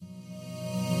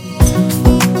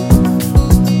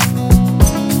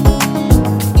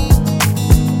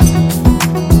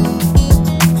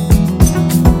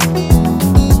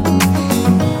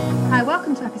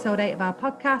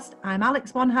our podcast. I'm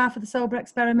Alex, one half of the Sober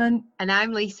Experiment. And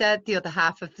I'm Lisa, the other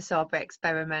half of the Sober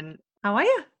Experiment. How are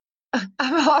you?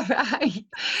 I'm all right.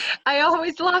 I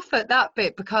always laugh at that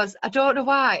bit because I don't know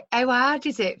why. How hard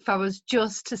is it for us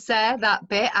just to say that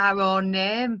bit, our own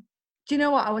name? Do you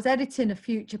know what? I was editing a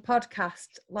future podcast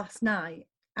last night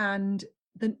and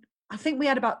I think we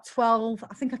had about 12,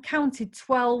 I think I counted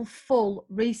 12 full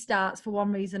restarts for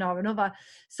one reason or another.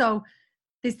 So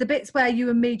there's the bits where you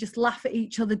and me just laugh at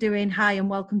each other doing hi and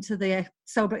welcome to the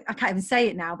Sober. I can't even say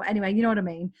it now, but anyway, you know what I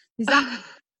mean. There's that.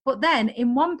 But then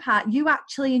in one part, you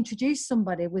actually introduced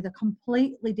somebody with a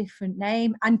completely different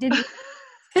name and didn't.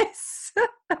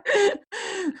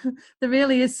 There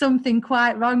really is something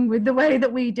quite wrong with the way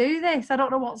that we do this. I don't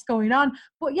know what's going on.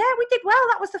 But yeah, we did well.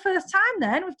 That was the first time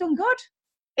then. We've done good.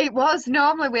 It was.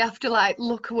 Normally we have to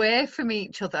look away from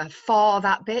each other for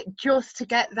that bit just to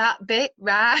get that bit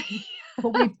right.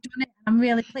 But we've done it. I'm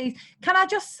really pleased. Can I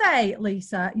just say,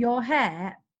 Lisa, your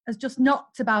hair has just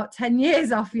knocked about 10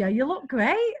 years off you. You look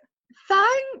great.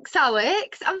 Thanks,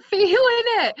 Alex. I'm feeling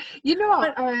it. You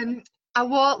know, I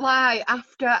won't lie.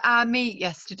 After our meet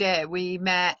yesterday, we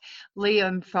met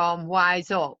Liam from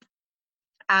Wise Up.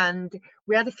 And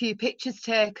we had a few pictures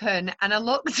taken and I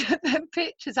looked at them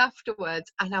pictures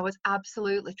afterwards and I was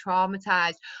absolutely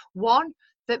traumatised. One,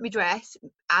 that my dress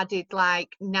added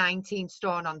 19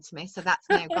 stone onto me, so that's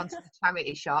now gone to the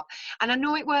charity shop. And I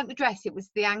know it weren't the dress, it was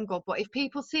the angle, but if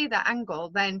people see that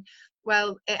angle, then,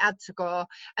 well, it had to go.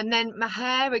 And then my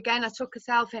hair, again, I took a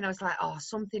selfie and I was like, oh,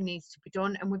 something needs to be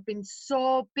done. And we've been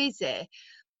so busy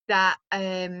that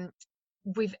I've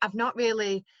not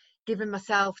really given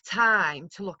myself time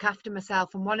to look after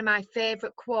myself. And one of my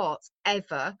favourite quotes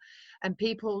ever, and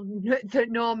people that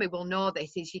know me will know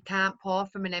this, is you can't pour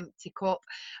from an empty cup.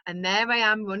 And there I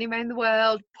am running around the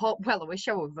world. Well, I wish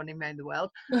I were running around the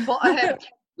world, but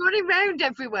running around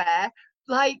everywhere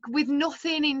with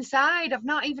nothing inside. I've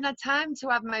not even had time to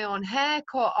have my own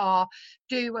haircut or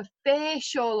do a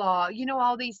facial or, you know,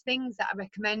 all these things that I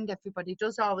recommend everybody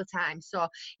does all the time. So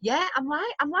yeah, I'm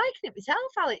liking it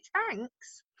myself, Alex.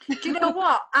 Thanks. Do you know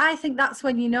what? I think that's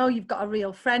when you know you've got a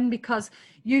real friend, because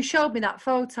you showed me that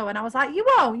photo and I was like, you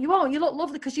won't, you look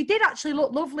lovely, because you did actually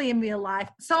look lovely in real life.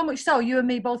 So much so, you and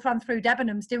me both ran through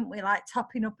Debenhams, didn't we?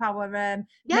 Topping up our... yeah, and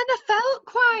I felt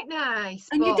quite nice.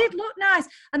 And you did look nice.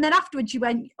 And then afterwards you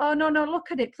went, oh, no,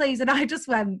 look at it, please. And I just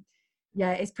went...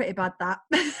 Yeah, it's pretty bad, that.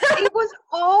 It was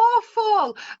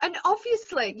awful. And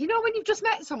obviously, you know, when you've just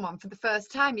met someone for the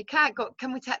first time, you can't go,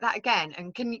 can we take that again?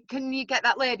 And can you get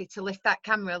that lady to lift that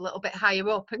camera a little bit higher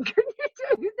up? And can you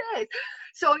do this?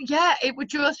 So, yeah, it would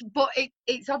just, but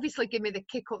it's obviously given me the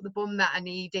kick up the bum that I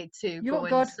needed to go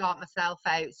and sort myself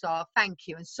out. So thank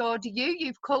you. And so do you.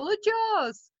 You've coloured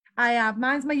yours. I have.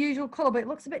 Mine's my usual colour, but it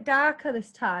looks a bit darker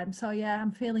this time. So, yeah,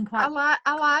 I'm feeling quite...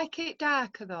 I like it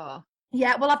darker, though.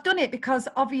 Yeah, well, I've done it because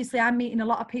obviously I'm meeting a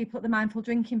lot of people at the Mindful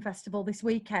Drinking Festival this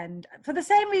weekend for the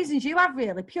same reasons you have,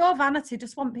 really. Pure vanity,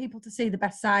 just want people to see the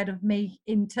best side of me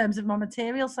in terms of my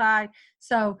material side.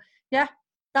 So, yeah,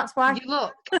 that's why. You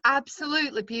look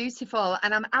absolutely beautiful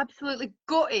and I'm absolutely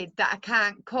gutted that I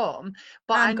can't come.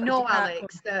 But I know,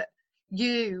 Alex, that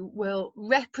you will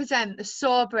represent the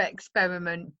Sober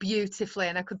Experiment beautifully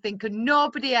and I could think of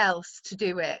nobody else to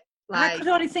do it. I could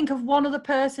only think of one other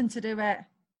person to do it.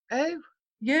 Oh,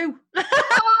 you.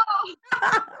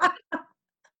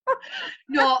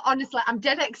 No, honestly, I'm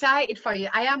dead excited for you.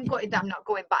 I am gutted that I'm not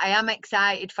going, but I am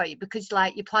excited for you because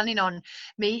you're planning on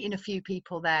meeting a few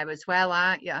people there as well,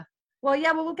 aren't you? Well,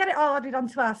 yeah, we'll get it all added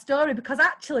onto our story because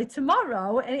actually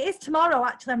tomorrow, and it is tomorrow,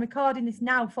 actually, I'm recording this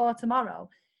now for tomorrow,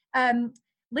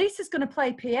 Lisa's going to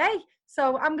play PA.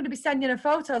 So I'm going to be sending her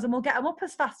photos and we'll get them up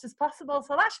as fast as possible.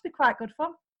 So that should be quite good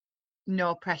fun.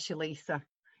 No pressure, Lisa.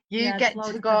 You get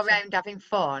to go around having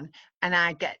fun and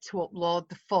I get to upload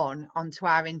the fun onto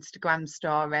our Instagram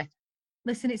story.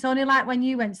 Listen, it's only like when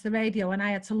you went to the radio and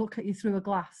I had to look at you through a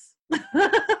glass.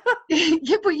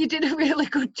 Yeah, but you did a really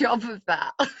good job of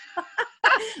that.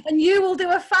 And you will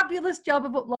do a fabulous job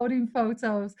of uploading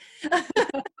photos.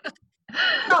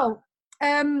 So,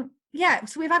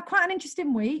 so we've had quite an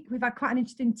interesting week. We've had quite an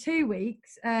interesting 2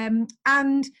 weeks. And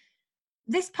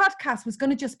this podcast was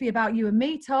going to just be about you and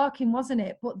me talking, wasn't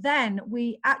it? But then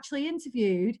we actually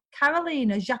interviewed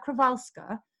Karolina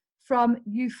from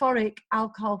Euphoric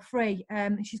Alcohol Free.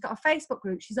 She's got a Facebook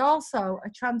group. She's also a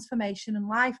transformation and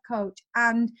life coach.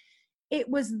 And it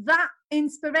was that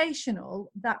inspirational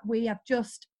that we have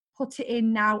just put it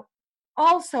in now.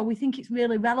 Also, we think it's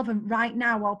really relevant right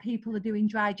now while people are doing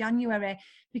Dry January,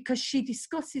 because she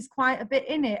discusses quite a bit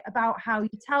in it about how you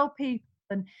tell people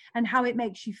and how it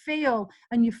makes you feel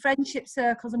and your friendship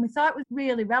circles. And we thought it was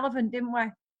really relevant, didn't we?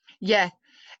 Yeah,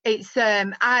 it's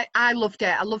I loved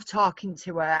it. I love talking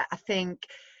to her. I think,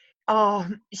 oh,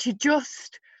 she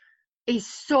just is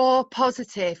so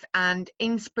positive and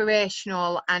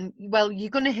inspirational, and well,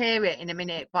 you're going to hear it in a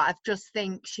minute, but I just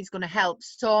think she's going to help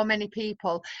so many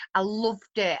people. I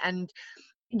loved it, and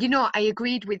you know, I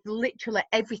agreed with literally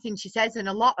everything she says, and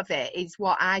a lot of it is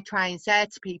what I try and say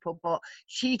to people, but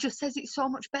she just says it so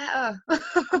much better.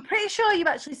 I'm pretty sure you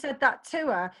actually said that to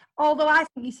her, although I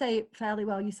think you say it fairly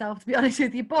well yourself, to be honest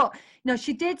with you. But you know,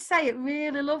 she did say it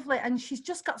really lovely, and she's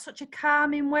just got such a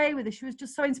calming way with her. She was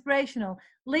just so inspirational.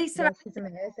 Lisa, Yeah, she's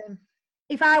amazing.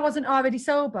 if I wasn't already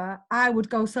sober, I would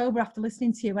go sober after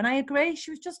listening to you, and I agree.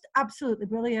 She was just absolutely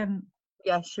brilliant.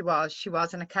 Yeah, she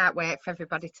was, and I can't wait for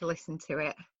everybody to listen to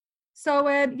it. So,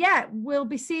 yeah, we'll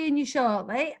be seeing you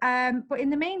shortly. But in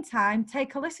the meantime,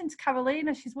 take a listen to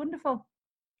Karolina. She's wonderful.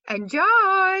 Enjoy.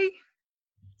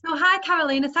 So, hi,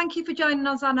 Karolina. Thank you for joining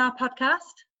us on our podcast.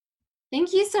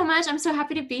 Thank you so much. I'm so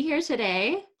happy to be here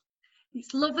today.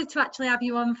 It's lovely to actually have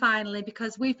you on finally,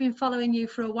 because we've been following you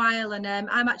for a while, and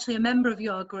I'm actually a member of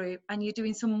your group, and you're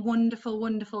doing some wonderful,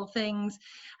 wonderful things.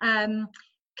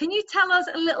 Can you tell us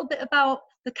a little bit about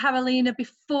the Karolina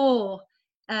before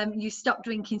you stopped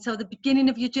drinking? So the beginning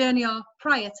of your journey or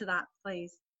prior to that,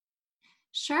 please.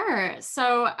 Sure.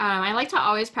 So I like to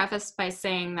always preface by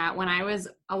saying that when I was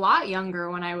a lot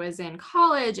younger, when I was in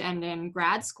college and in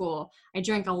grad school, I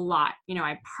drank a lot. You know,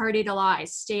 I partied a lot. I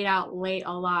stayed out late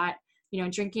a lot. You know,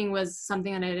 drinking was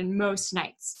something that I did most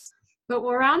nights. But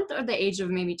around the age of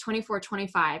maybe 24,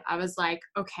 25, I was like,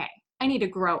 okay, I need to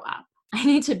grow up. I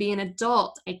need to be an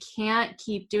adult. I can't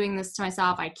keep doing this to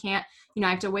myself. I can't, you know,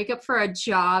 I have to wake up for a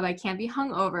job. I can't be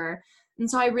hungover. And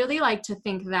so I really like to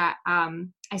think that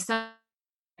I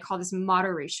call this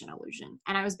moderation illusion.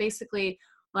 And I was basically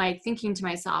like thinking to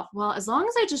myself, well, as long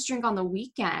as I just drink on the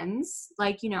weekends,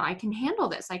 like, you know, I can handle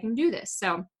this. I can do this.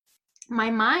 So my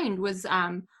mind was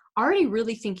already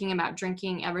really thinking about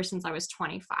drinking ever since I was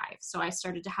 25. So I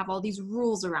started to have all these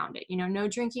rules around it, you know, no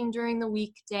drinking during the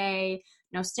weekday,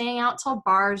 no staying out till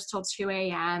bars till 2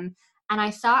 a.m. And I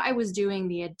thought I was doing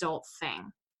the adult thing.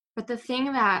 But the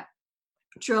thing that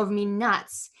drove me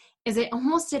nuts is it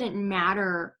almost didn't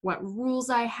matter what rules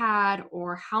I had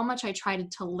or how much I tried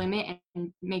to limit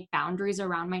and make boundaries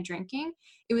around my drinking.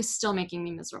 It was still making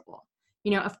me miserable.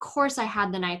 You know, of course I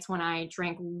had the nights when I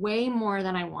drank way more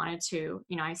than I wanted to.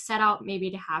 You know, I set out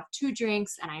maybe to have 2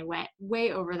 drinks and I went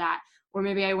way over that. Or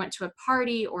maybe I went to a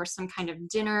party or some kind of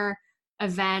dinner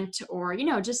event or, you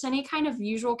know, just any kind of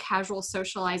usual casual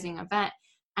socializing event.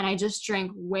 And I just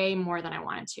drank way more than I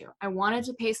wanted to. I wanted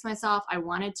to pace myself. I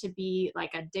wanted to be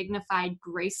like a dignified,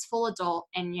 graceful adult.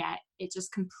 And yet it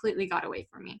just completely got away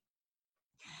from me.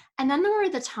 And then there were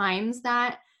the times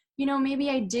that, you know, maybe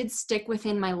I did stick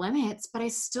within my limits, but I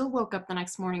still woke up the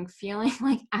next morning feeling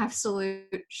like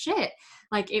absolute shit.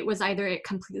 Like it was either it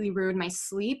completely ruined my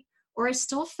sleep or I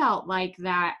still felt like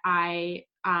that I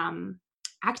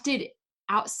acted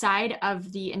outside of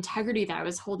the integrity that I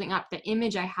was holding up, the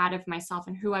image I had of myself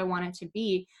and who I wanted to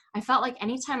be. I felt like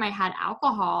anytime I had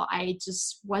alcohol, I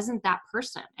just wasn't that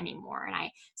person anymore. And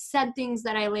I said things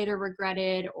that I later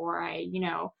regretted, or I, you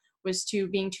know, was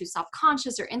being too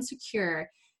self-conscious or insecure.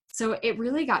 So it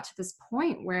really got to this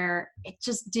point where it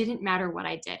just didn't matter what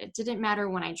I did. It didn't matter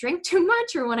when I drank too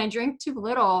much or when I drank too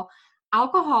little.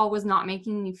 Alcohol was not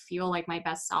making me feel like my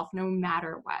best self, no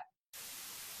matter what.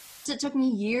 It took me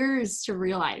years to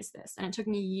realize this. And it took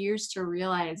me years to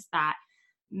realize that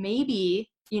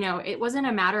maybe, you know, it wasn't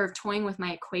a matter of toying with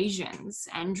my equations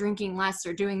and drinking less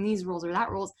or doing these rules or that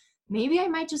rules. Maybe I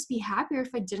might just be happier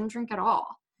if I didn't drink at all.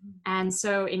 And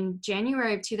so in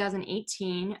January of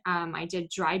 2018, I did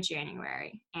dry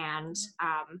January. And,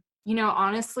 you know,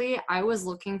 honestly, I was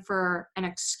looking for an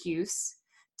excuse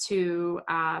to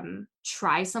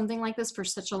try something like this for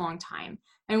such a long time.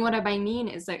 And what I mean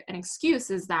is that an excuse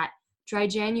is that dry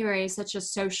January is such a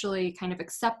socially kind of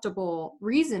acceptable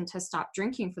reason to stop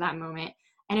drinking for that moment.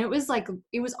 And it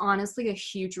was honestly a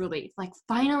huge relief. Like,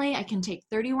 finally, I can take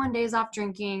 31 days off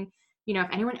drinking. You know,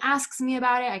 if anyone asks me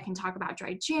about it, I can talk about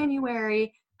dry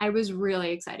January. I was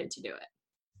really excited to do it.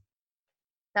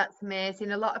 That's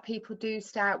amazing. A lot of people do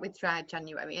start with dry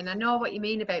January, and I know what you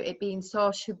mean about it being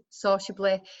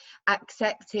sociably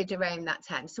accepted around that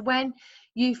time. So when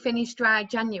you finished dry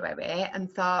January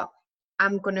and thought,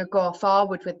 I'm going to go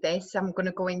forward with this, I'm going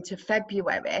to go into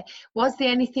February, was there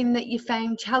anything that you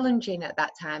found challenging at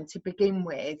that time to begin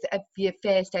with? Have you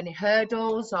faced any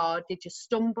hurdles, or did you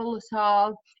stumble at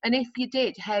all? And if you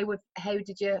did, how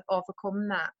did you overcome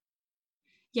that?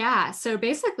 Yeah. So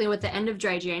basically with the end of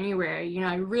dry January,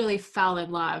 I really fell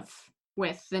in love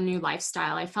with the new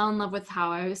lifestyle. I fell in love with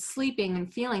how I was sleeping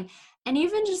and feeling, and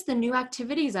even just the new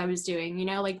activities I was doing.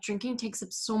 Like drinking takes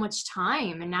up so much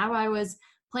time. And now I was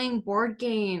playing board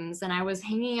games and I was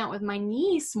hanging out with my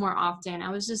niece more often. I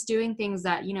was just doing things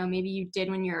that, maybe you did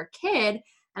when you were a kid,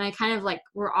 and I kind of like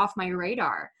were off my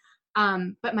radar.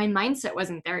 But my mindset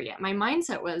wasn't there yet. My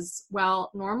mindset was, well,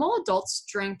 normal adults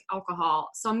drink alcohol,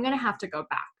 so I'm going to have to go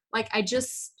back. Like I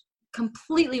just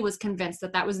completely was convinced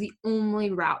that that was the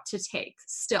only route to take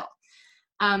still.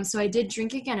 So I did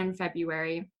drink again in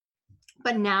February,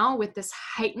 but now with this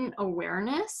heightened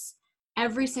awareness,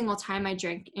 every single time I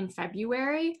drank in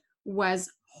February was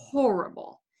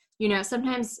horrible.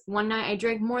 Sometimes one night I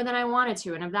drank more than I wanted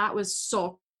to, and if that was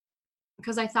so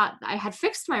because I thought I had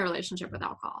fixed my relationship with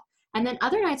alcohol. And then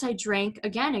other nights I drank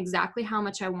again exactly how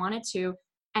much I wanted to.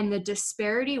 And the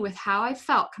disparity with how I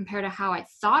felt compared to how I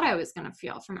thought I was going to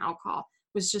feel from alcohol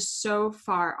was just so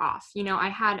far off.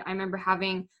 I remember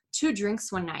having 2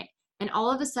 drinks one night, and all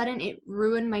of a sudden it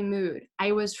ruined my mood.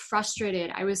 I was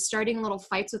frustrated. I was starting little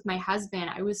fights with my husband.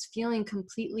 I was feeling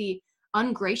completely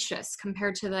ungracious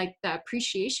compared to like the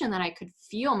appreciation that I could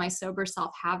feel my sober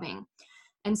self having.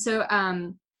 And so,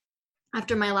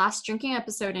 after my last drinking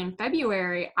episode in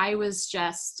February, I was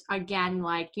just, again,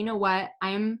 like, you know what?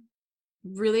 I'm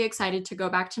really excited to go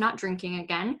back to not drinking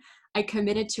again. I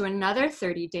committed to another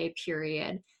 30-day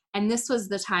period. And this was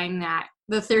the time that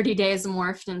the 30 days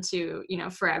morphed into,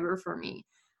 forever for me.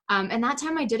 And that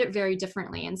time I did it very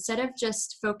differently. Instead of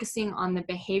just focusing on the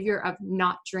behavior of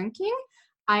not drinking,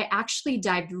 I actually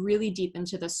dived really deep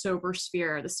into the sober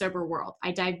sphere, the sober world.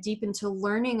 I dived deep into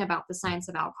learning about the science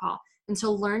of alcohol, into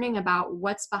learning about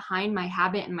what's behind my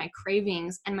habit and my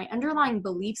cravings and my underlying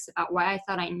beliefs about why I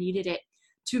thought I needed it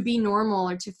to be normal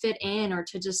or to fit in or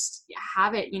to just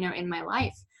have it, in my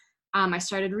life. I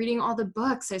started reading all the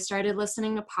books. I started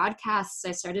listening to podcasts.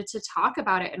 I started to talk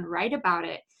about it and write about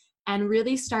it and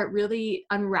really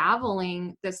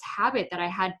unraveling this habit that I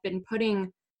had been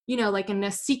putting, like in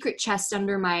a secret chest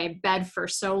under my bed for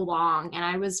so long. And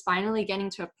I was finally getting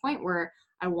to a point where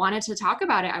I wanted to talk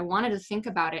about it. I wanted to think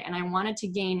about it. And I wanted to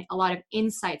gain a lot of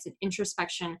insights and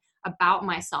introspection about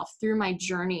myself through my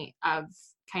journey of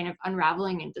kind of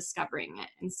unraveling and discovering it.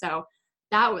 And so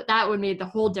that would make the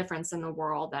whole difference in the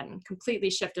world and completely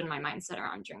shifted my mindset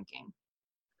around drinking.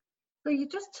 So you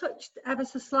just touched ever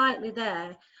so slightly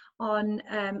there on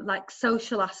like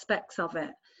social aspects of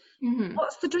it. Mm-hmm.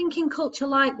 What's the drinking culture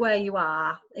like where you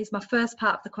are is my first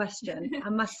part of the question.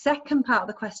 And my second part of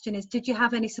the question is, did you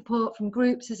have any support from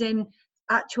groups, as in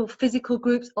actual physical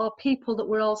groups or people that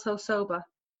were also sober?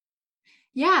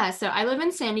 Yeah, so I live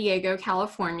in San Diego,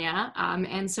 California.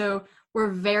 And so we're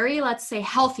very, let's say,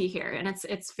 healthy here. And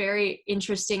it's very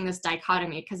interesting, this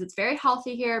dichotomy, because it's very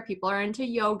healthy here. People are into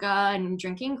yoga and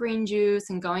drinking green juice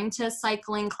and going to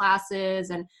cycling classes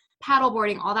and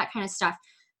paddleboarding, all that kind of stuff.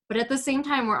 But at the same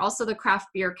time, we're also the craft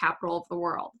beer capital of the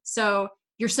world. So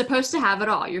you're supposed to have it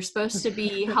all. You're supposed to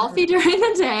be healthy during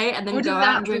the day and then go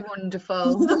out and drink.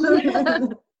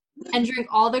 Wonderful. And drink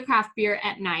all the craft beer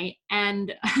at night.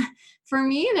 And for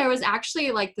me, there was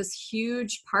actually like this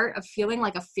huge part of feeling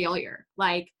like a failure.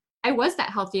 Like I was that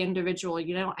healthy individual,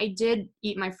 I did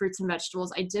eat my fruits and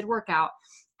vegetables. I did work out.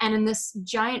 And in this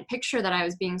giant picture that I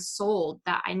was being sold,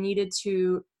 that I needed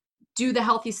to do the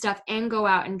healthy stuff and go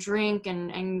out and drink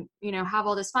and have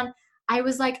all this fun, I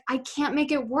was like, I can't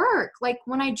make it work. Like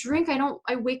when I drink,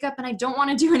 I wake up and I don't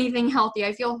want to do anything healthy.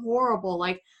 I feel horrible.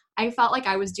 Like I felt like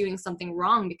I was doing something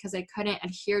wrong because I couldn't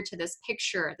adhere to this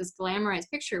picture, this glamorized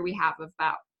picture we have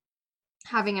about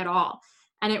having it all.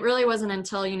 And it really wasn't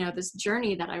until, this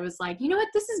journey that I was like, you know what,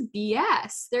 this is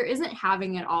BS. There isn't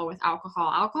having it all with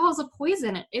alcohol. Alcohol is a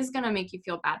poison. It is going to make you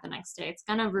feel bad the next day. It's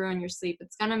going to ruin your sleep.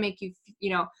 It's going to make you,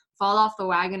 fall off the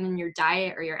wagon in your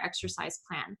diet or your exercise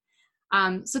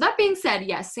plan. So that being said,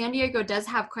 yes, San Diego does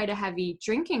have quite a heavy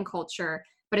drinking culture,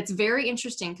 but it's very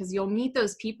interesting because you'll meet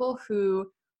those people who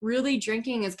really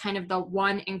drinking is kind of the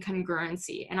one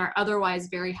incongruency in our otherwise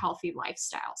very healthy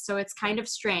lifestyle. So it's kind of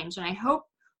strange. And I hope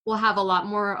we'll have a lot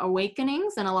more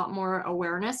awakenings and a lot more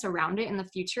awareness around it in the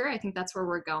future. I think that's where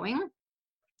we're going.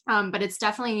 But it's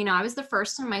definitely, I was the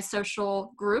first in my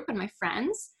social group and my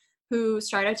friends who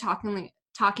started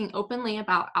talking openly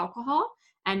about alcohol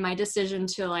and my decision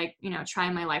to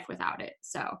try my life without it.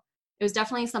 So it was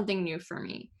definitely something new for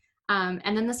me.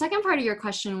 And then the second part of your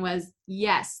question was,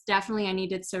 yes, definitely I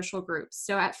needed social groups.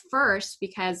 So at first,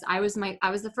 because I was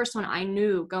the first one I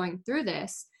knew going through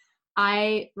this,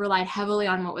 I relied heavily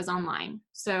on what was online.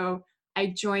 So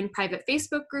I joined private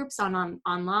Facebook groups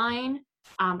online.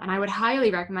 And I would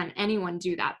highly recommend anyone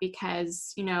do that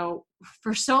because, you know,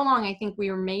 for so long, I think we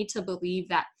were made to believe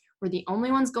that we're the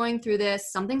only ones going through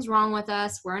this. Something's wrong with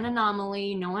us. We're an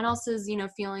anomaly. No one else is, you know,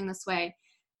 feeling this way.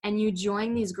 And you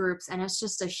join these groups and it's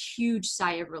just a huge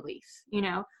sigh of relief, you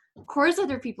know. Of course,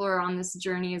 other people are on this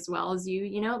journey as well as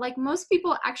you know, like most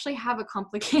people actually have a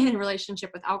complicated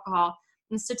relationship with alcohol,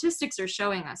 and statistics are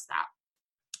showing us that.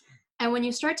 And when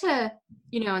you start to,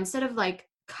 you know, instead of like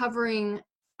covering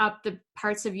up the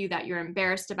parts of you that you're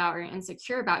embarrassed about or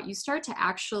insecure about, you start to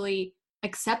actually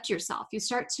accept yourself. You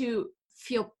start to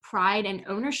feel pride and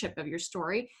ownership of your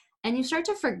story, and you start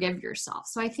to forgive yourself.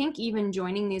 So I think even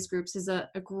joining these groups is a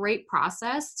great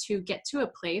process to get to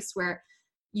a place where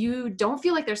you don't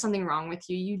feel like there's something wrong with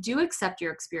you. You do accept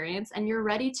your experience and you're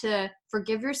ready to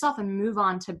forgive yourself and move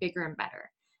on to bigger and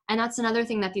better. And that's another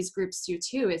thing that these groups do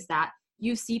too, is that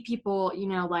you see people, you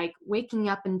know, like waking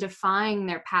up and defying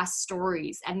their past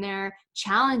stories, and they're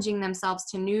challenging themselves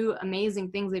to new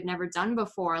amazing things they've never done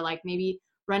before, like maybe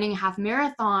running a half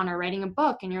marathon or writing a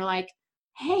book. And you're like,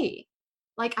 hey,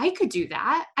 like I could do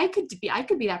that. I could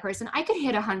be that person. I could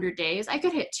hit 100 days. I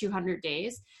could hit 200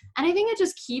 days. And I think it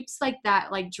just keeps like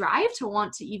that like drive to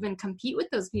want to even compete with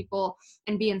those people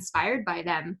and be inspired by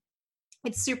them.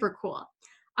 It's super cool.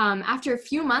 After a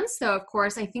few months though, of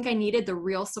course, I think I needed the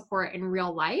real support in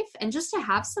real life, and just to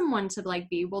have someone to like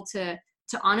be able to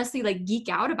honestly like geek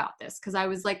out about this. Cause I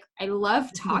was like, I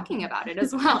love talking about it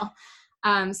as well.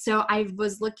 So I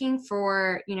was looking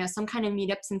for, you know, some kind of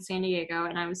meetups in San Diego,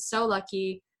 and I was so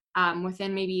lucky.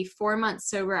 Within maybe 4 months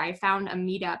sober, I found a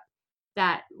meetup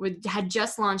that had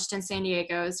just launched in San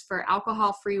Diego's for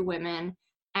alcohol-free women.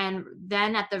 And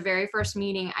then at the very first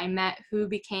meeting, I met who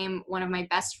became one of my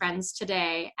best friends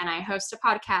today. And I host a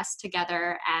podcast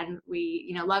together, and we,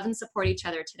 you know, love and support each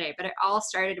other today. But it all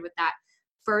started with that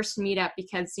first meetup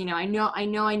because, you know, I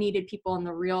know I needed people in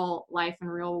the real life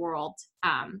and real world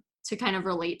to kind of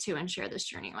relate to and share this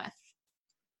journey with.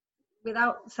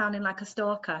 Without sounding like a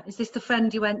stalker, is this the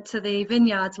friend you went to the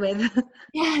vineyards with?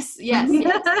 Yes.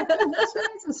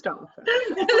 It's a stalker.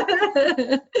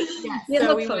 Yes. Yeah,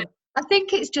 So we went. I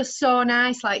think it's just so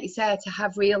nice, like you say, to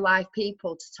have real life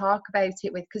people to talk about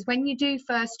it with, because when you do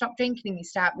first stop drinking and you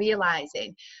start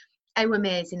realising how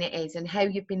amazing it is and how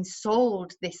you've been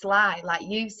sold this lie, like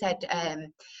you said,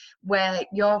 where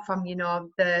you're from, you know,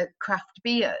 the craft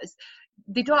beers,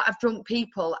 they don't have drunk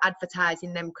people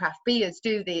advertising them craft beers,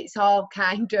 do they? It's all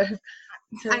kind of,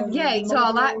 it's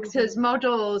all actors,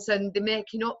 models, and they're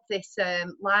making up this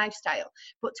lifestyle.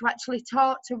 But to actually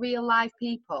talk to real life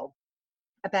people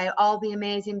about all the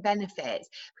amazing benefits,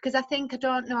 because I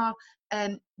don't know,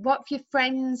 what have your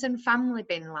friends and family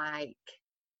been like?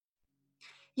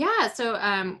 Yeah, so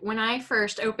when I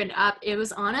first opened up, it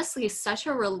was honestly such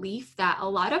a relief that a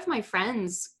lot of my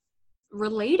friends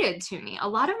related to me. A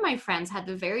lot of my friends had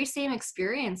the very same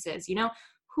experiences. You know,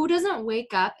 who doesn't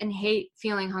wake up and hate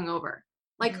feeling hungover?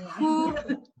 Like who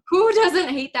doesn't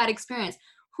hate that experience?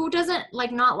 Who doesn't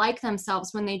like not like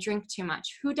themselves when they drink too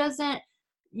much? Who doesn't,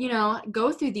 you know,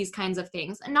 go through these kinds of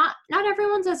things? And not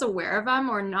everyone's as aware of them,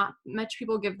 or not much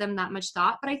people give them that much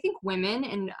thought, but I think women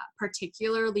and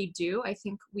particularly do. I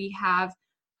think we have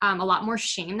a lot more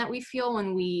shame that we feel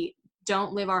when we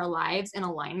don't live our lives in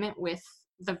alignment with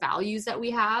the values that we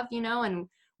have, you know. And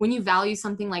when you value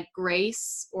something like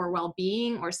grace or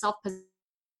well-being or self-possession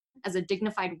as a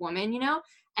dignified woman, you know,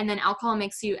 and then alcohol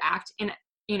makes you act in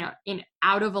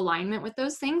out of alignment with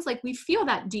those things, like we feel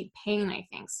that deep pain, I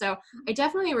think. So I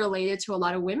definitely related to a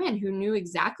lot of women who knew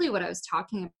exactly what I was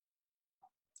talking about.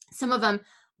 Some of them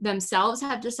themselves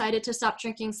have decided to stop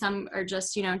drinking. Some are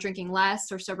just, you know, drinking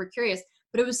less or sober curious.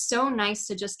 But it was so nice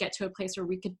to just get to a place where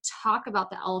we could talk about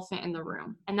the elephant in the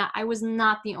room, and that I was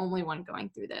not the only one going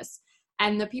through this.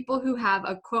 And the people who have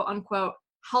a quote unquote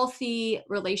healthy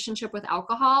relationship with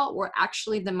alcohol were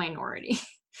actually the minority.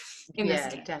 In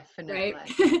this game, definitely.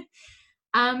 Right?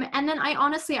 And then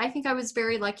I think I was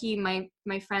very lucky.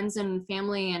 My friends and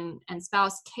family and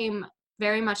spouse came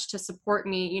very much to support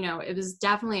me. You know, it was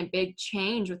definitely a big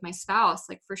change with my spouse.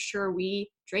 Like for sure, we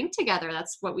drank together.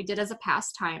 That's what we did as a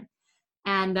pastime.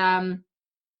 And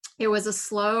it was a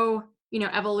slow, you know,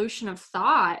 evolution of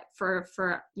thought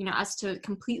for you know, us to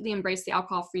completely embrace the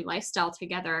alcohol-free lifestyle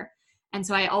together. And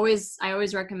so I always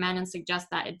recommend and suggest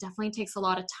that it definitely takes a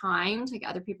lot of time to get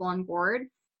other people on board,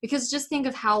 because just think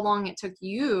of how long it took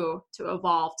you to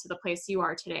evolve to the place you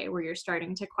are today, where you're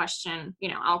starting to question, you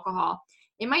know, alcohol.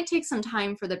 It might take some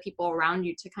time for the people around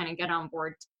you to kind of get on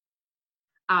board.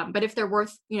 But if they're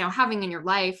worth, you know, having in your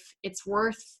life, it's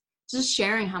worth just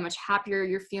sharing how much happier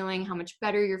you're feeling, how much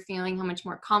better you're feeling, how much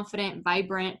more confident,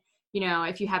 vibrant you know,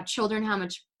 if you have children, how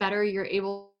much better you're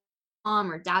able to be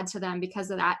mom or dad to them because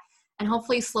of that. And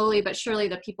hopefully slowly but surely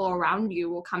the people around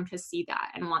you will come to see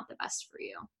that and want the best for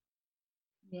you.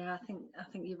 Yeah, I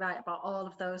think you're right about all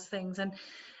of those things. And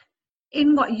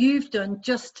in what you've done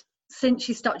just since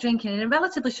you stopped drinking in a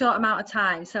relatively short amount of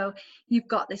time, so you've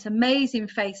got this amazing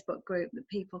Facebook group that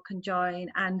people can join,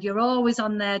 and you're always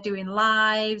on there doing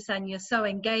lives, and you're so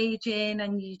engaging,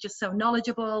 and you're just so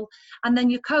knowledgeable, and then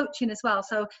you're coaching as well.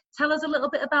 So tell us a little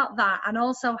bit about that, and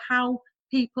also how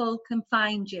people can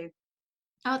find you.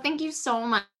 Oh, thank you so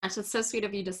much. It's so sweet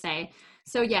of you to say.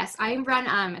 So yes, I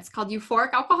run, it's called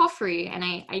Euphoric Alcohol Free. And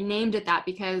I named it that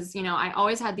because, you know, I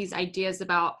always had these ideas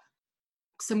about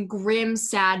some grim,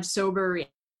 sad, sober.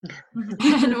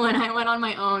 And when I went on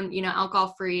my own, you know,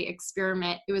 alcohol free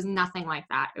experiment, it was nothing like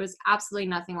that. It was absolutely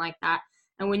nothing like that.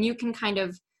 And when you can kind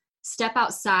of step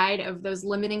outside of those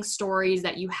limiting stories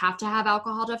that you have to have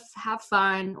alcohol to have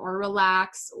fun or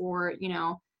relax, or, you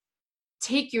know,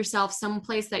 take yourself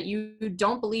someplace that you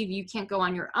don't believe you can't go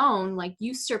on your own, like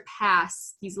you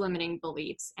surpass these limiting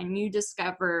beliefs and you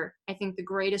discover, I think, the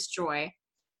greatest joy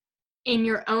in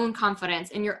your own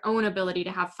confidence, in your own ability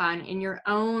to have fun, in your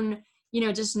own, you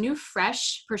know, just new,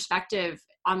 fresh perspective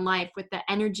on life with the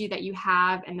energy that you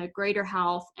have and the greater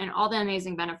health and all the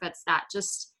amazing benefits that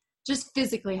just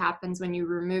physically happens when you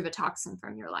remove a toxin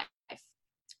from your life.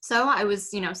 So I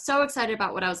was, you know, so excited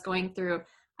about what I was going through.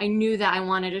 I knew that I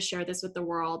wanted to share this with the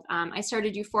world. I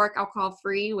started Euphoric Alcohol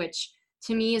Free, which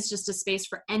to me is just a space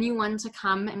for anyone to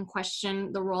come and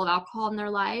question the role of alcohol in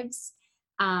their lives.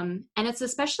 And it's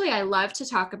especially, I love to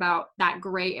talk about that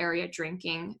gray area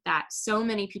drinking that so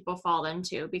many people fall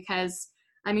into, because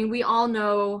I mean, we all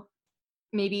know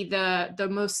maybe the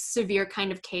most severe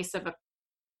kind of case of a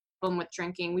problem with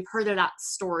drinking. We've heard of that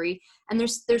story, and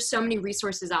there's so many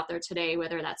resources out there today,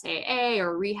 whether that's AA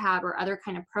or rehab or other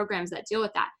kind of programs that deal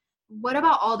with that. What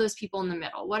about all those people in the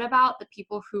middle? What about the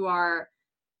people who are,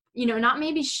 you know, not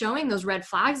maybe showing those red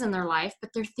flags in their life, but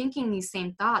they're thinking these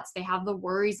same thoughts. They have the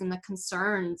worries and the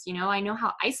concerns. You know, I know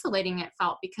how isolating it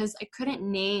felt because I couldn't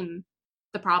name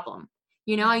the problem.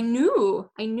 You know, I knew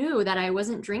that I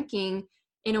wasn't drinking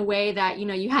in a way that, you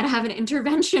know, you had to have an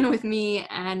intervention with me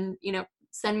and, you know,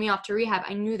 send me off to rehab.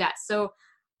 I knew that. So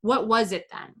what was it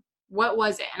then? What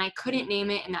was it? And I couldn't name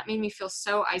it. And that made me feel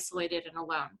so isolated and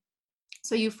alone.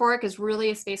 So Euphoric is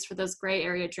really a space for those gray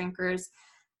area drinkers.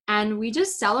 And we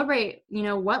just celebrate, you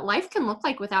know, what life can look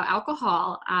like without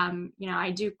alcohol. You know,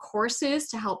 I do courses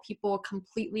to help people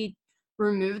completely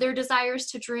remove their desires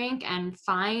to drink and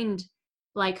find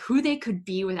like who they could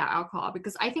be without alcohol,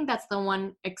 because I think that's the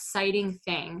one exciting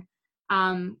thing.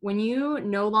 When you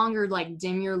no longer like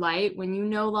dim your light, when you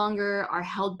no longer are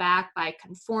held back by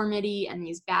conformity and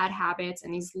these bad habits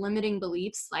and these limiting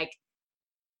beliefs, like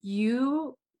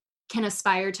you can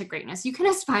aspire to greatness. You can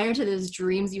aspire to those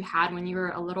dreams you had when you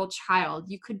were a little child.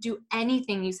 You could do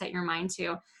anything you set your mind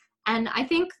to. And I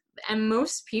think, and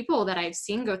most people that I've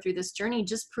seen go through this journey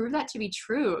just prove that to be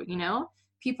true. You know,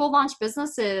 people launch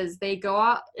businesses, they go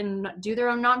out and do their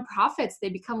own nonprofits, they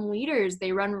become leaders,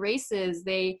 they run races,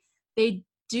 they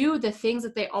do the things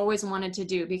that they always wanted to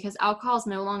do, because alcohol is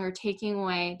no longer taking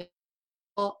away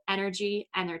their energy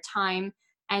and their time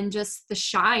and just the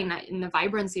shine and the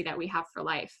vibrancy that we have for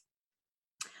life.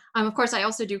 Of course, I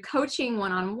also do coaching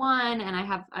one-on-one, and I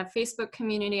have a Facebook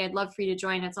community I'd love for you to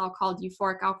join. It's all called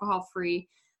Euphoric Alcohol Free.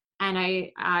 And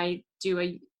I do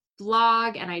a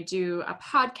blog and I do a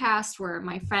podcast where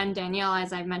my friend Danielle,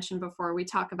 as I've mentioned before, we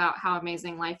talk about how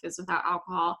amazing life is without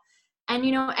alcohol. And,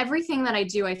 you know, everything that I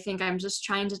do, I think I'm just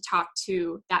trying to talk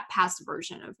to that past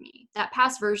version of me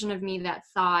that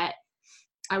thought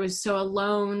I was so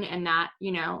alone and that,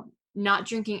 you know, not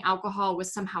drinking alcohol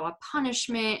was somehow a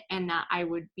punishment and that I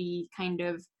would be kind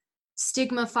of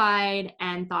stigmatized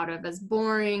and thought of as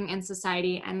boring in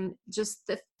society. And just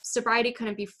the sobriety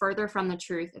couldn't be further from the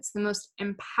truth. It's the most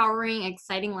empowering,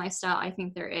 exciting lifestyle I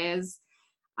think there is,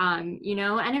 you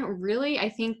know, and it really, I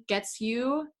think, gets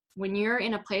you when you're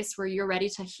in a place where you're ready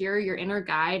to hear your inner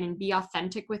guide and be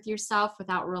authentic with yourself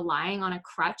without relying on a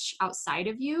crutch outside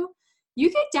of you. You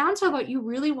get down to what you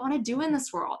really want to do in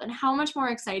this world. And how much more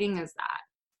exciting is that?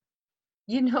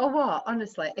 You know what?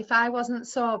 Honestly, if I wasn't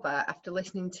sober after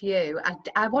listening to you,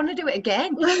 I want to do it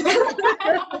again.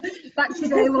 Back to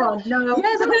day one. No.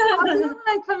 Yeah, that's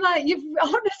what I'm like,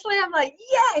 I'm like,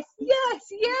 yes.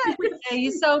 Yeah,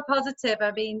 you're so positive.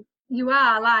 I mean, you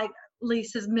are like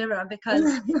Lisa's mirror,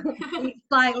 because it's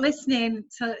like listening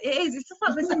to, it's just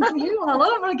like listening to you all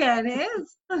over again. It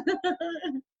is.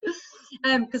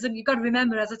 Because you've got to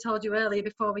remember, as I told you earlier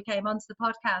before we came onto the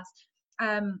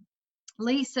podcast,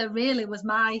 Lisa really was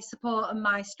my support and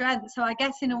my strength. So I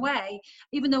guess in a way,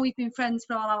 even though we've been friends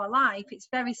for all our life, it's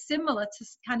very similar to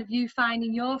kind of you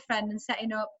finding your friend and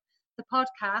setting up the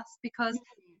podcast, because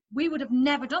we would have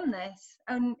never done this.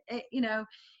 And, you know,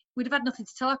 we'd have had nothing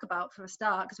to talk about for a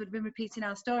start, because we'd have been repeating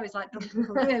our stories like drunk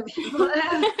people do. But,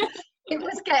 it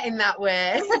was getting that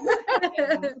way.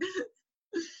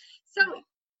 So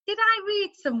did I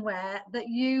read somewhere that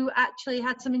you actually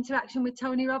had some interaction with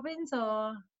Tony Robbins,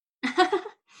 or?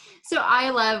 So I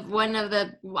love one of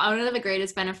the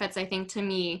greatest benefits, I think, to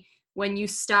me, when you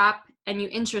stop and you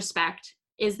introspect,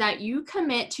 is that you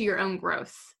commit to your own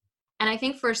growth. And I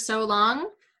think for so long,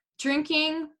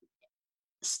 drinking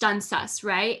stunts us,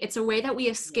 right? It's a way that we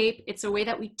escape. It's a way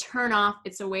that we turn off.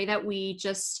 It's a way that we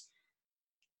just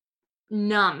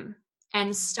numb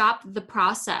and stop the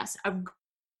process of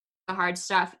the hard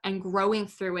stuff and growing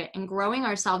through it and growing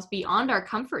ourselves beyond our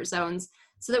comfort zones,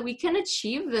 so that we can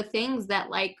achieve the things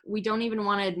that like we don't even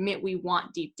want to admit we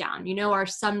want deep down, you know, our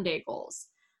someday goals.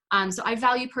 So I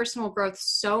value personal growth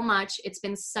so much. It's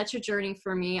been such a journey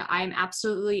for me. I'm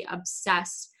absolutely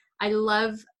obsessed. I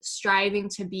love striving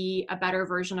to be a better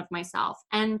version of myself.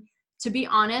 And to be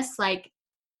honest, like,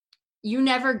 you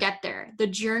never get there. The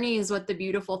journey is what the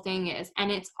beautiful thing is.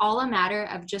 And it's all a matter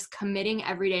of just committing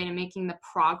every day to making the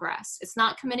progress. It's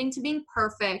not committing to being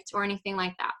perfect or anything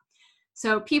like that.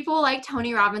 So people like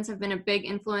Tony Robbins have been a big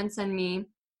influence on me.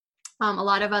 A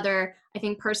lot of other, I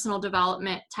think, personal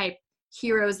development type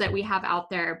heroes that we have out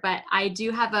there. But I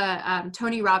do have a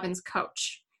Tony Robbins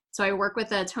coach. So I work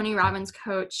with a Tony Robbins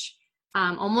coach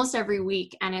almost every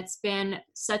week. And it's been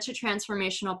such a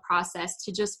transformational process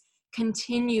to just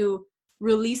continue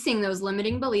releasing those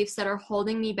limiting beliefs that are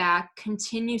holding me back,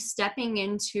 continue stepping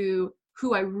into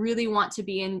who I really want to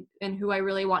be and who I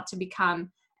really want to become,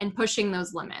 and pushing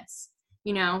those limits.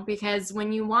 You know, because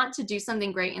when you want to do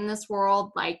something great in this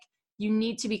world, like, you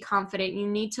need to be confident. You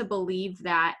need to believe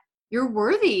that you're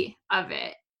worthy of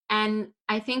it. And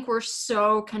I think we're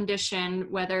so conditioned,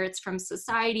 whether it's from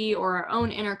society or our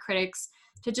own inner critics,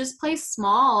 to just play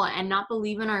small and not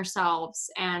believe in ourselves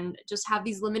and just have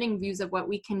these limiting views of what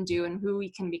we can do and who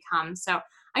we can become. So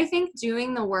I think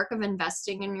doing the work of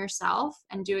investing in yourself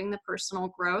and doing the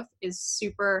personal growth is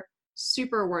super,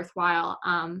 super worthwhile.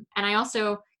 And I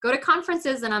also go to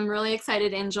conferences, and I'm really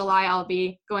excited. In July, I'll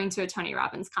be going to a Tony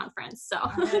Robbins conference. So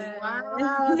wow,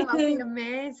 that'll be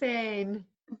amazing.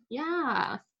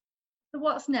 Yeah. So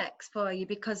what's next for you?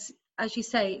 Because as you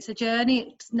say, it's a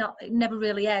journey. It never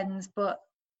really ends, but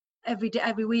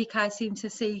every week I seem to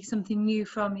see something new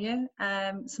from you,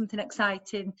 something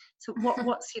exciting. So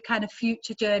what's your kind of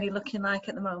future journey looking like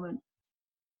at the moment?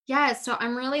 Yeah, so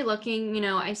I'm really looking, you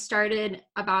know, I started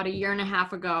about 1.5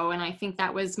 years ago, and I think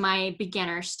that was my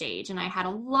beginner stage, and I had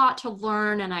a lot to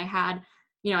learn, and I had,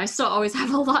 you know, I still always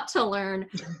have a lot to learn,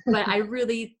 but I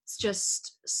really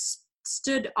just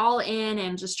stood all in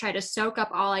and just tried to soak up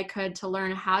all I could to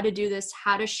learn how to do this,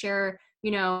 how to share,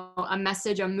 you know, a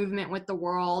message, a movement with the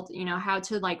world, you know, how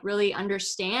to like really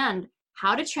understand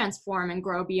how to transform and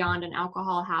grow beyond an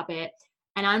alcohol habit.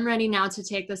 And I'm ready now to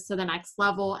take this to the next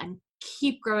level and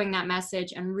keep growing that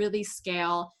message and really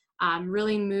scale,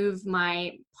 really move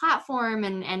my platform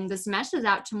and this message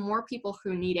out to more people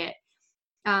who need it.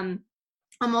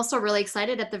 I'm also really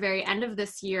excited at the very end of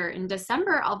this year in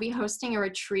December, I'll be hosting a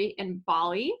retreat in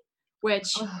Bali,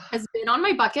 which has been on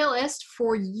my bucket list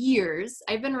for years.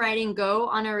 I've been writing go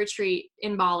on a retreat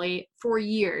in Bali for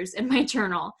years in my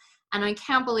journal. And I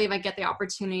can't believe I get the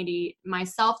opportunity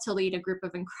myself to lead a group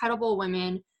of incredible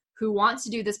women who want to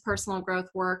do this personal growth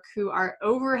work, who are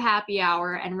over happy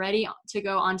hour and ready to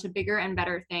go on to bigger and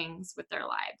better things with their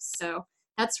lives. So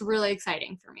that's really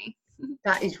exciting for me.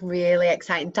 That is really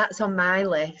exciting. That's on my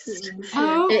list.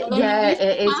 Oh, it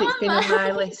is. It's been on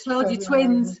my list. Told you,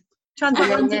 twins.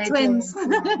 Transatlantic twins.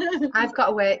 I've got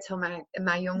to wait till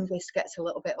my youngest gets a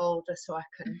little bit older so I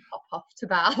can hop off to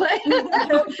Bali.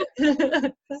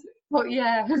 But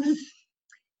yeah.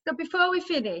 So before we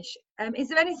finish, is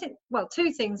there anything, well,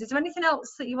 two things. Is there anything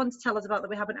else that you want to tell us about that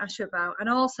we haven't asked you about? And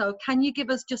also, can you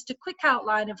give us just a quick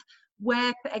outline of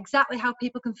where exactly how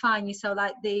people can find you? So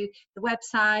like the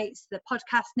websites, the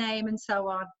podcast name, and so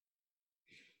on.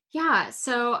 Yeah,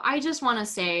 so I just want to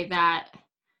say that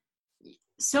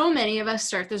so many of us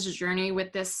start this journey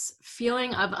with this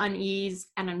feeling of unease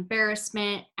and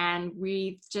embarrassment, and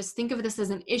we just think of this as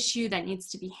an issue that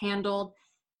needs to be handled.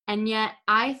 And yet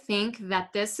I think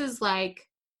that this is like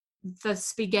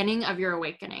the beginning of your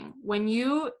awakening. When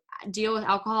you deal with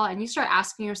alcohol and you start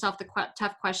asking yourself the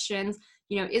tough questions,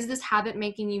 you know, is this habit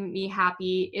making me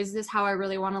happy? Is this how I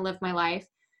really want to live my life?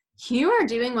 You are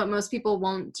doing what most people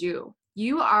won't do.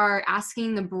 you are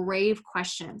asking the brave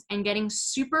questions and getting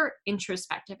super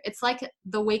introspective. It's like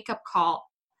the wake-up call,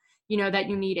 that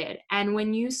you needed. And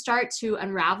when you start to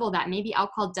unravel that, maybe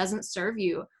alcohol doesn't serve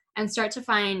you, and start to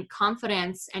find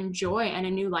confidence and joy and a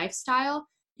new lifestyle,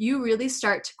 you really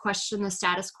start to question the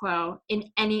status quo in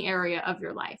any area of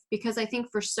your life. Because I think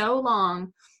for so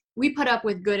long, we put up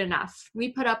with good enough.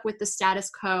 We put up with the status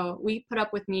quo. We put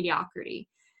up with mediocrity.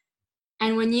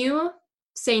 And when you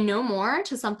say no more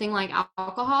to something like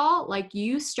alcohol, like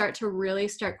you start to really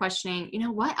start questioning,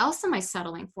 what else am I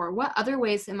settling for? What other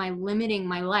ways am I limiting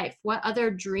my life? What other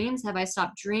dreams have I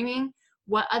stopped dreaming?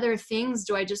 What other things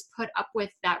do I just put up with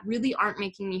that really aren't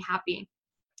making me happy?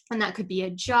 And that could be a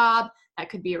job, that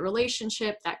could be a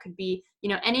relationship, that could be,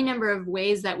 any number of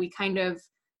ways that we kind of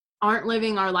aren't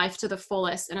living our life to the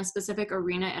fullest in a specific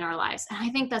arena in our lives. And I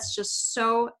think that's just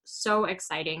so, so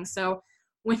exciting. So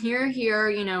when you're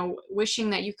here, wishing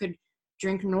that you could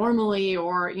drink normally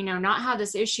or, not have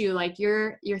this issue, like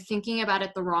you're thinking about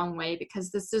it the wrong way,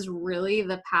 because this is really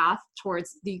the path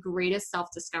towards the greatest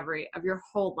self-discovery of your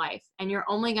whole life. And you're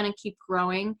only going to keep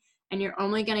growing, and you're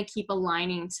only going to keep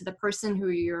aligning to the person who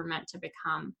you're meant to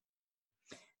become.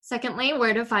 Secondly,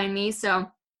 where to find me. So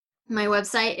my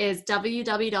website is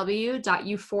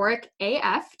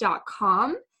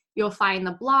www.euphoricaf.com. You'll find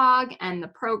the blog and the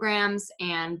programs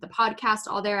and the podcast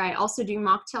all there. I also do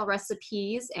mocktail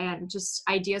recipes and just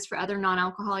ideas for other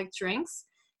non-alcoholic drinks,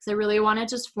 because I really want to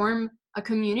just form a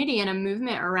community and a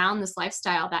movement around this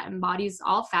lifestyle that embodies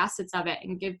all facets of it,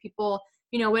 and give people,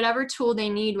 whatever tool they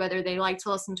need, whether they like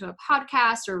to listen to a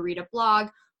podcast or read a blog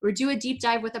or do a deep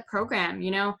dive with a program.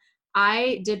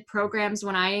 I did programs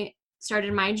when I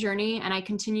started my journey, and I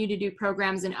continue to do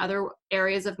programs in other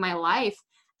areas of my life.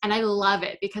 And I love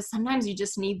it, because sometimes you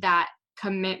just need that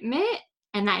commitment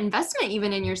and that investment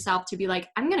even in yourself to be like,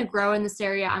 I'm going to grow in this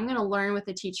area. I'm going to learn with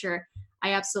a teacher.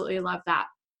 I absolutely love that.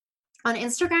 On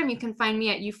Instagram, you can find me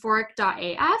at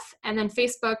euphoric.af, and then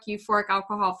Facebook, Euphoric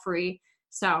Alcohol Free.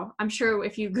 So I'm sure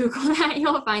if you Google that,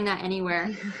 you'll find that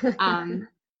anywhere.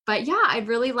 But yeah, I'd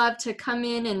really love to come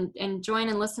in and join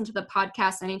and listen to the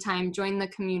podcast anytime, join the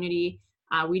community.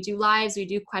 We do lives, we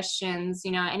do questions,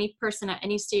 any person at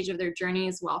any stage of their journey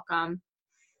is welcome.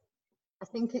 I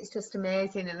think it's just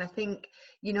amazing. And I think,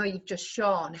 you've just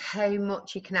shown how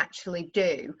much you can actually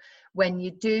do when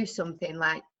you do something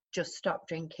like just stop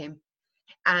drinking.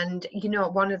 And,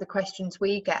 one of the questions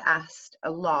we get asked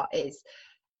a lot is,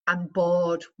 I'm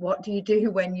bored. What do you do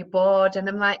when you're bored? And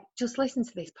I'm like, just listen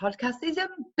to this podcast. There's a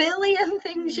billion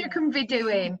things you can be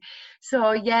doing.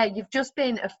 So yeah, you've just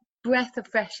been a breath of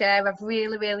fresh air. I've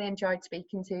really, really enjoyed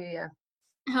speaking to you.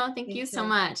 Oh, thank you so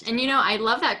much. And I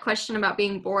love that question about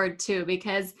being bored too,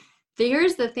 because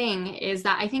here's the thing is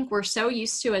that I think we're so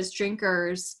used to, as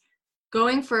drinkers,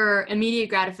 going for immediate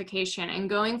gratification and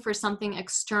going for something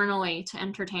externally to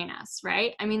entertain us,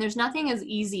 right? I mean, there's nothing as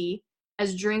easy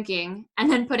as drinking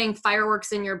and then putting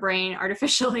fireworks in your brain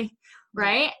artificially,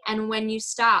 right? And when you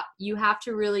stop, you have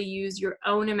to really use your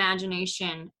own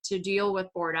imagination to deal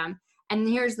with boredom. And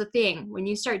here's the thing, when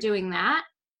you start doing that,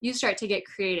 you start to get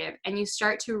creative, and you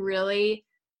start to really,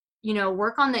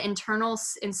 work on the internal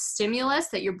stimulus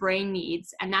that your brain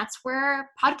needs. And that's where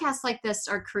podcasts like this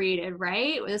are created,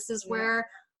 right? This is where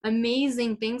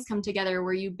amazing things come together,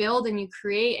 where you build and you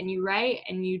create and you write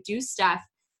and you do stuff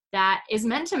that is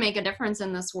meant to make a difference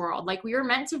in this world. Like, we are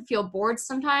meant to feel bored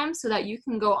sometimes so that you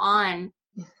can go on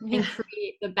and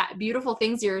create the beautiful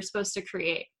things you're supposed to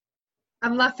create.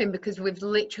 I'm laughing because we've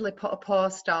literally put a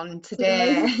post on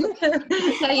today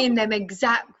saying them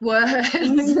exact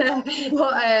words.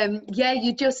 But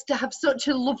you just have such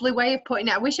a lovely way of putting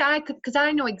it. I wish I could, because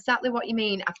I know exactly what you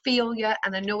mean. I feel you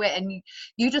and I know it, and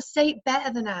you just say it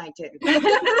better than I do.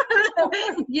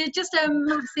 You're just a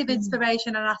massive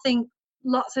inspiration, and I think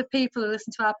lots of people who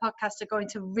listen to our podcast are going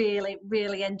to really,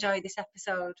 really enjoy this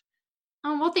episode.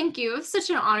 Oh, well, thank you. It's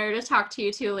such an honor to talk to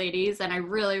you two ladies, and I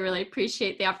really, really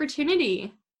appreciate the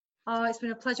opportunity. Oh, it's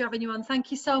been a pleasure having you on.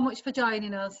 Thank you so much for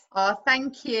joining us. Oh,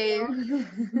 thank you.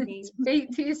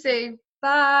 Speak to you soon.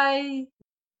 Bye.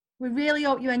 We really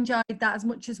hope you enjoyed that as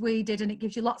much as we did, and it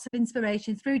gives you lots of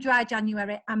inspiration through Dry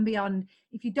January and beyond.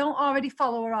 If you don't already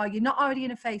follow her, or you're not already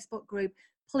in a Facebook group,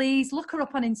 please look her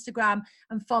up on Instagram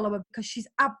and follow her, because she's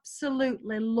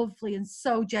absolutely lovely and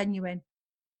so genuine.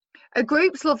 A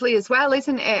group's lovely as well,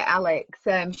 isn't it, Alex?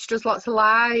 She does lots of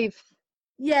live.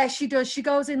 Yeah, she does. She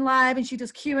goes in live and she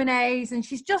does Q&As, and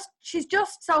she's just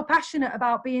so passionate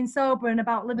about being sober and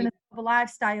about living a sober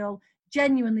lifestyle,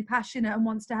 genuinely passionate, and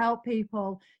wants to help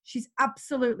people. She's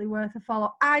absolutely worth a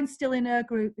follow. I'm still in her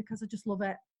group because I just love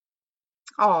it.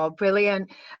 Oh, brilliant.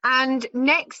 And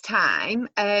next time,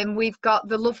 we've got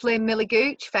the lovely Millie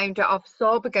Gooch, founder of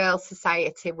Sober Girl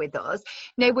Society, with us.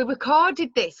 Now, we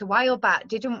recorded this a while back,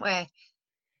 didn't we?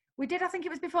 We did. I think it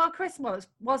was before Christmas.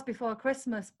 Was before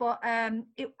Christmas, but I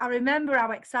remember how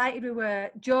excited we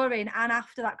were during and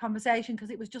after that conversation,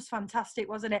 because it was just fantastic,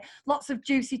 wasn't it? Lots of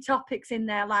juicy topics in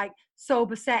there, like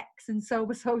sober sex and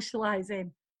sober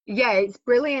socializing. Yeah, it's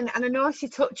brilliant. And I know she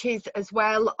touches as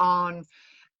well on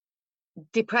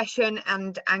depression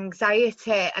and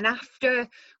anxiety. And after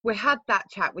we had that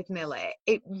chat with Millie,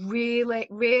 it really,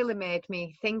 really made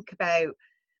me think about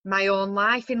my own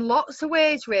life in lots of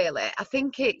ways, really. I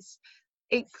think it's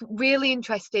really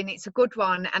interesting. It's a good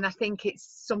one, and I think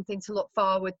it's something to look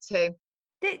forward to.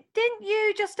 Didn't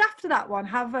you just after that one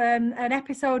have an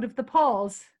episode of The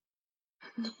Pause?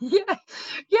 Yeah,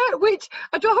 which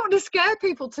I don't want to scare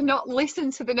people to not listen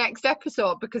to the next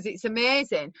episode, because it's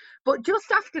amazing. But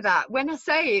just after that, when I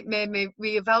say it made me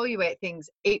reevaluate things,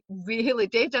 it really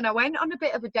did. And I went on a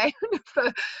bit of a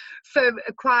downer for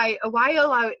quite a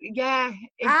while. I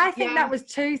think that was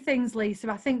two things,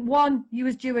 Lisa. I think one, you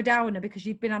was due a downer because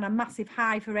you'd been on a massive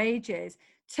high for ages.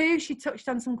 Two, she touched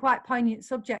on some quite poignant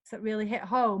subjects that really hit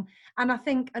home. And I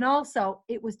think, and also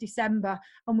it was December,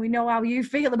 and we know how you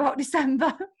feel about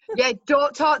December. Yeah,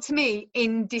 don't talk to me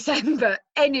in December,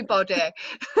 anybody.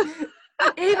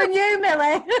 Even you,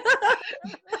 Millie.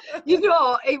 You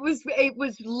know, it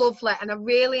was lovely, and I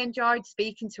really enjoyed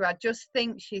speaking to her. I just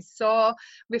think she's so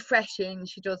refreshing.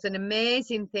 She does an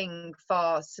amazing thing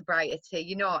for sobriety.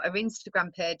 You know, her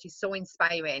Instagram page is so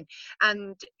inspiring,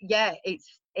 and yeah,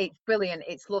 it's brilliant.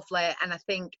 It's lovely, and I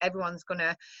think everyone's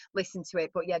gonna listen to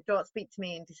it. But yeah, don't speak to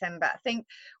me in December. I think,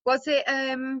 was it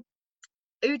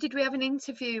who did we have an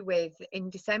interview with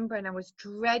in December, and I was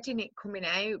dreading it coming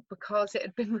out because it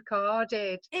had been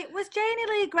recorded? It was Janie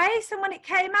Lee Grace, and when it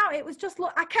came out, it was just,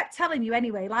 look, I kept telling you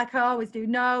anyway, like I always do,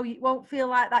 no, you won't feel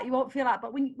like that, you won't feel like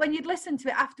that. But when you'd listen to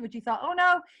it afterwards, you thought, oh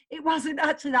no, it wasn't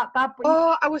actually that bad.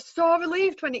 But I was so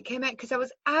relieved when it came out, because I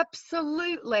was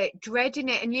absolutely dreading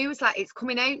it, and you was like, it's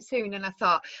coming out soon, and I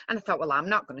thought, well, I'm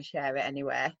not going to share it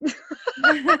anyway. And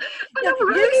I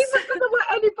wasn't even going to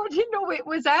let anybody know it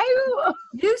was out.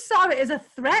 You saw it as a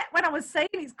threat when I was saying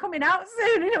it's coming out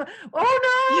soon. And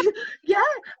oh no! Yeah,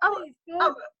 I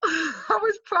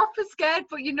was proper scared,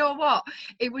 but you know what?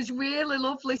 It was really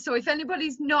lovely. So if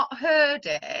anybody's not heard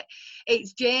it,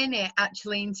 it's Janie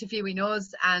actually interviewing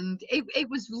us, and it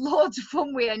was loads of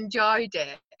fun. We enjoyed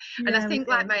it. Yeah, and I think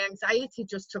like my anxiety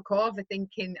just took over,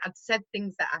 thinking I'd said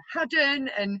things that I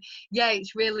hadn't, and yeah,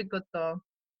 it's really good though.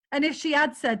 And if she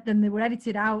had said them, they were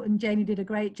edited out, and Janie did a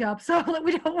great job. So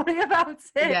we don't worry about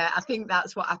it. Yeah, I think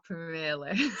that's what happened,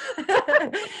 really.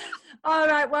 All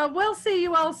right. Well, we'll see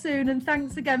you all soon. And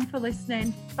thanks again for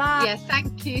listening. Bye. Yeah,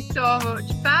 thank you so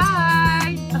much.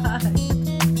 Bye. Bye.